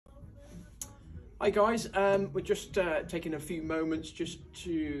Hi guys, we're just taking a few moments just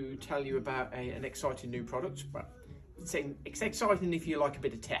to tell you about an exciting new product. Well, it's exciting if you like a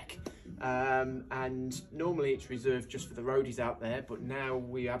bit of tech, and normally it's reserved just for the roadies out there, but now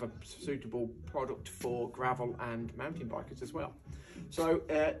we have a suitable product for gravel and mountain bikers as well. So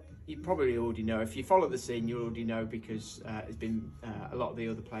you probably already know, if you follow the scene, you already know, because it's been a lot of the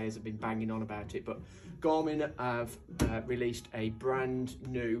other players have been banging on about it, but Garmin have released a brand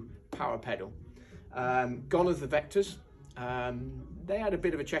new power pedal. Gone are the Vectors. They had a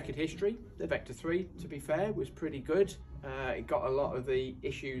bit of a checkered history. The Vector 3, to be fair, was pretty good. It got a lot of the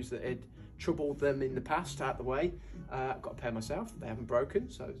issues that had troubled them in the past out the way. I've got a pair myself. They haven't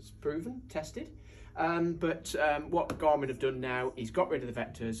broken, so it's proven, tested. But what Garmin have done now is got rid of the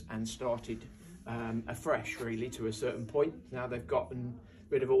Vectors and started afresh, really, to a certain point. Now they've gotten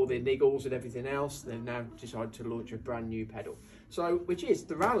rid of all the niggles and everything else. They've now decided to launch a brand new pedal, which is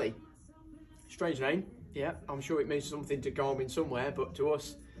the Rally. Strange name, yeah, I'm sure it means something to Garmin somewhere, but to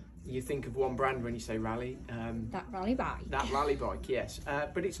us, you think of one brand when you say Rally. That Rally bike. That Rally bike, yes.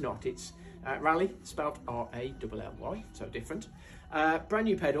 But it's not, it's Rally, spelled R-A-L-L-Y, so different. Brand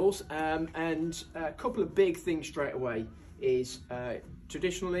new pedals, and a couple of big things straight away is,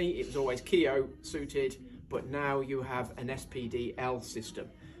 traditionally it was always Keo suited, but now you have an SPD-L system.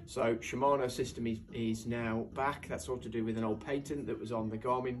 So Shimano system is now back. That's all to do with an old patent that was on the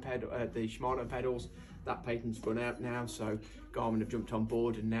Garmin pedal, the Shimano pedals. That patent's run out now, so Garmin have jumped on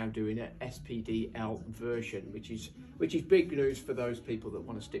board and now doing an SPD-L version, which is big news for those people that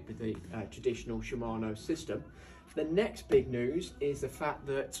want to stick with the traditional Shimano system. The next big news is the fact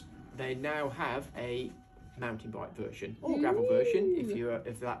that they now have a mountain bike version, or gravel version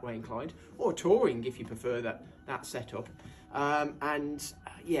if that way inclined, or touring if you prefer that setup.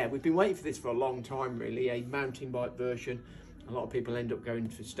 Yeah, we've been waiting for this for a long time, really, a mountain bike version. A lot of people end up going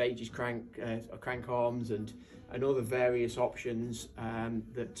for stages, crank arms and other various options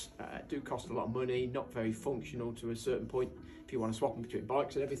that do cost a lot of money, not very functional to a certain point if you want to swap them between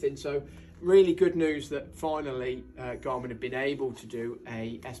bikes and everything. So really good news that finally Garmin have been able to do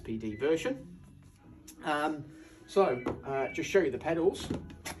a SPD version. Just show you the pedals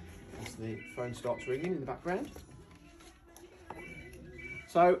as the phone starts ringing in the background.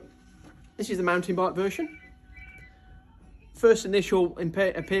 So this is the mountain bike version. First initial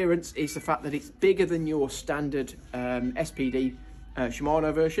appearance is the fact that it's bigger than your standard SPD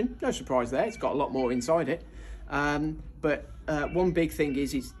Shimano version. No surprise there, it's got a lot more inside it. But one big thing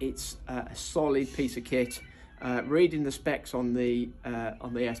is it's a solid piece of kit. Reading the specs on the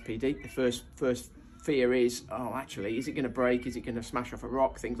SPD, the first fear is, oh, actually, is it going to break? Is it going to smash off a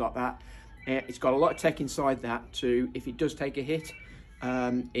rock? Things like that. It's got a lot of tech inside that to, if it does take a hit,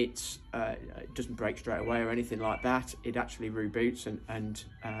 it doesn't break straight away or anything like that. It actually reboots and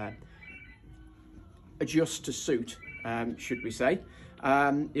adjusts to suit, should we say.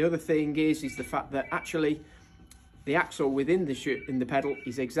 The other thing is the fact that actually the axle within the pedal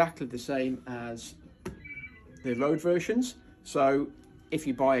is exactly the same as the road versions. So if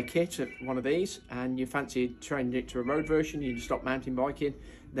you buy a kit of one of these and you fancy training it to a road version, you stop mountain biking,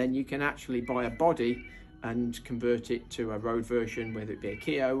 then you can actually buy a body and convert it to a road version, whether it be a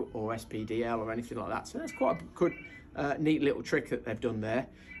Keo or SPD-L or anything like that. So that's quite a good, neat little trick that they've done there.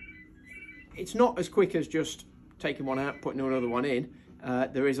 It's not as quick as just taking one out, putting another one in.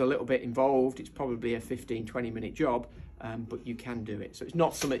 There is a little bit involved. It's probably a 15-20 minute job, but you can do it. So it's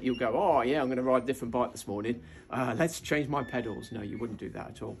not something you'll go, oh yeah, I'm going to ride a different bike this morning. Let's change my pedals. No, you wouldn't do that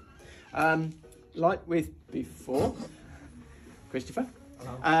at all. Like with before, Christopher?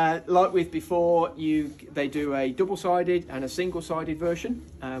 Like with before, they do a double-sided and a single-sided version.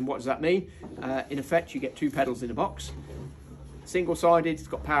 What does that mean? In effect, you get two pedals in a box. Single-sided, it's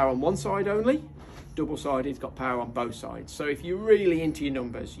got power on one side only. Double-sided, it's got power on both sides. So if you're really into your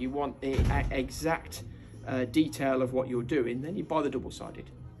numbers, you want the exact detail of what you're doing, then you buy the double-sided.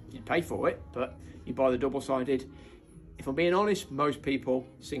 You pay for it, but you buy the double-sided. If I'm being honest, most people,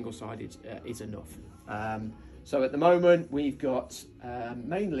 single-sided is enough. So at the moment we've got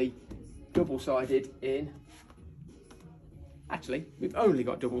mainly double-sided in. Actually, we've only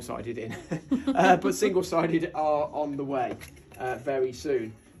got double-sided in, but single-sided are on the way very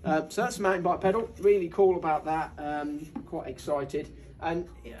soon. So that's the mountain bike pedal. Really cool about that. Quite excited, and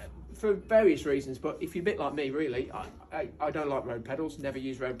for various reasons. But if you're a bit like me, really, I don't like road pedals. Never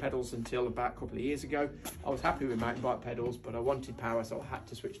used road pedals until about a couple of years ago. I was happy with mountain bike pedals, but I wanted power, so I had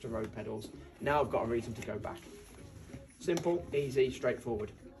to switch to road pedals. Now I've got a reason to go back. Simple, easy,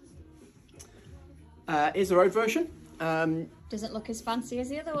 straightforward. Here's the road version. Doesn't look as fancy as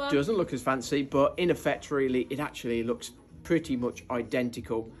the other one. Doesn't look as fancy, but in effect, really, it actually looks pretty much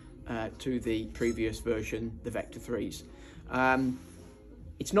identical to the previous version, the Vector 3s.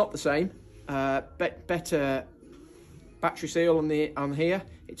 It's not the same, better battery seal on here.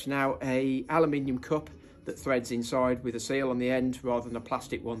 It's now a aluminium cup that threads inside with a seal on the end rather than a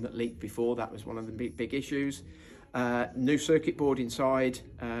plastic one that leaked before. That was one of the big issues. New circuit board inside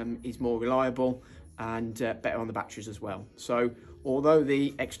is more reliable and better on the batteries as well. So although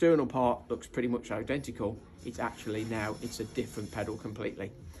the external part looks pretty much identical, it's actually now it's a different pedal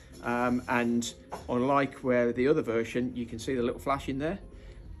completely. And unlike where the other version, you can see the little flash in there.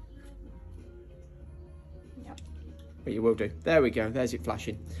 Yep. But you will do. There we go. There's it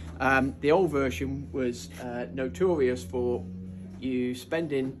flashing. The old version was notorious for you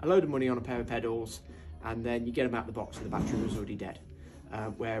spending a load of money on a pair of pedals and then you get them out of the box and the battery was already dead.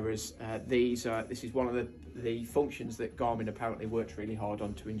 Whereas this is one of the functions that Garmin apparently worked really hard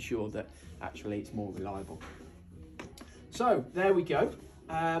on to ensure that actually it's more reliable. So there we go.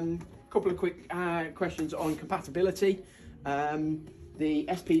 Couple of quick questions on compatibility. The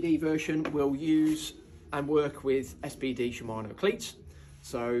SPD version will use and work with SPD Shimano cleats.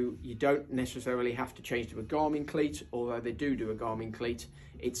 So you don't necessarily have to change to a Garmin cleat, although they do a Garmin cleat.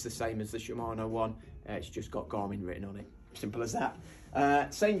 It's the same as the Shimano one. It's just got Garmin written on it. Simple as that.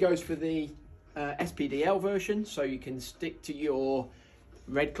 Same goes for the SPDL version. So you can stick to your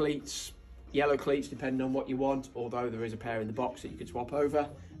red cleats, yellow cleats, depending on what you want. Although there is a pair in the box that you could swap over.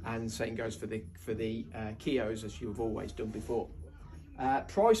 And same goes for the Kios, as you've always done before.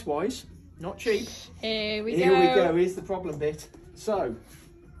 Price wise, not cheap. Here we go. Here's the problem bit. So,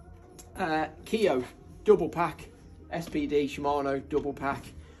 Kio double pack, SPD Shimano double pack,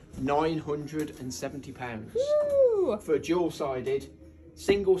 £970. Woo! For dual-sided.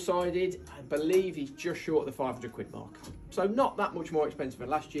 Single-sided, I believe he's just short of the £500 mark. So not that much more expensive than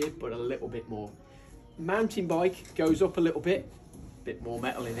last year, but a little bit more. Mountain bike goes up a little bit more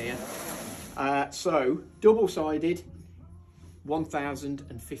metal in here. So double-sided,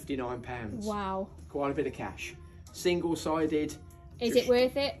 £1,059. Wow. Quite a bit of cash. Single-sided. Is it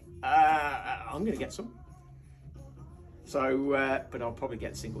worth it? I'm going to get some. So, but I'll probably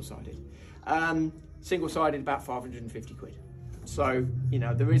get single-sided. Single-sided, about £550. So, you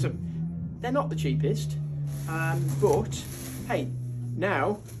know, they're not the cheapest. But, hey,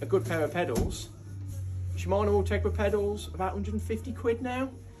 now, a good pair of pedals. Shimano Ultegra pedals, about £150 now.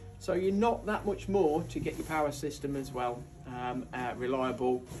 So you're not that much more to get your power system as well.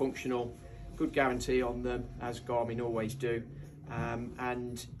 Reliable, functional, good guarantee on them, as Garmin always do.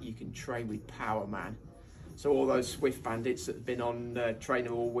 And you can train with Power Man. So all those Swift bandits that have been on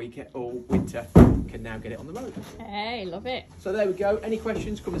trainer all winter can now get it on the road. Hey, love it. So there we go. Any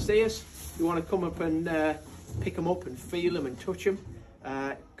questions, come and see us. If you want to come up and pick them up and feel them and touch them,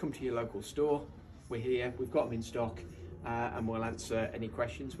 come to your local store. We're here, we've got them in stock, and we'll answer any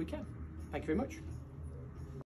questions we can. Thank you very much.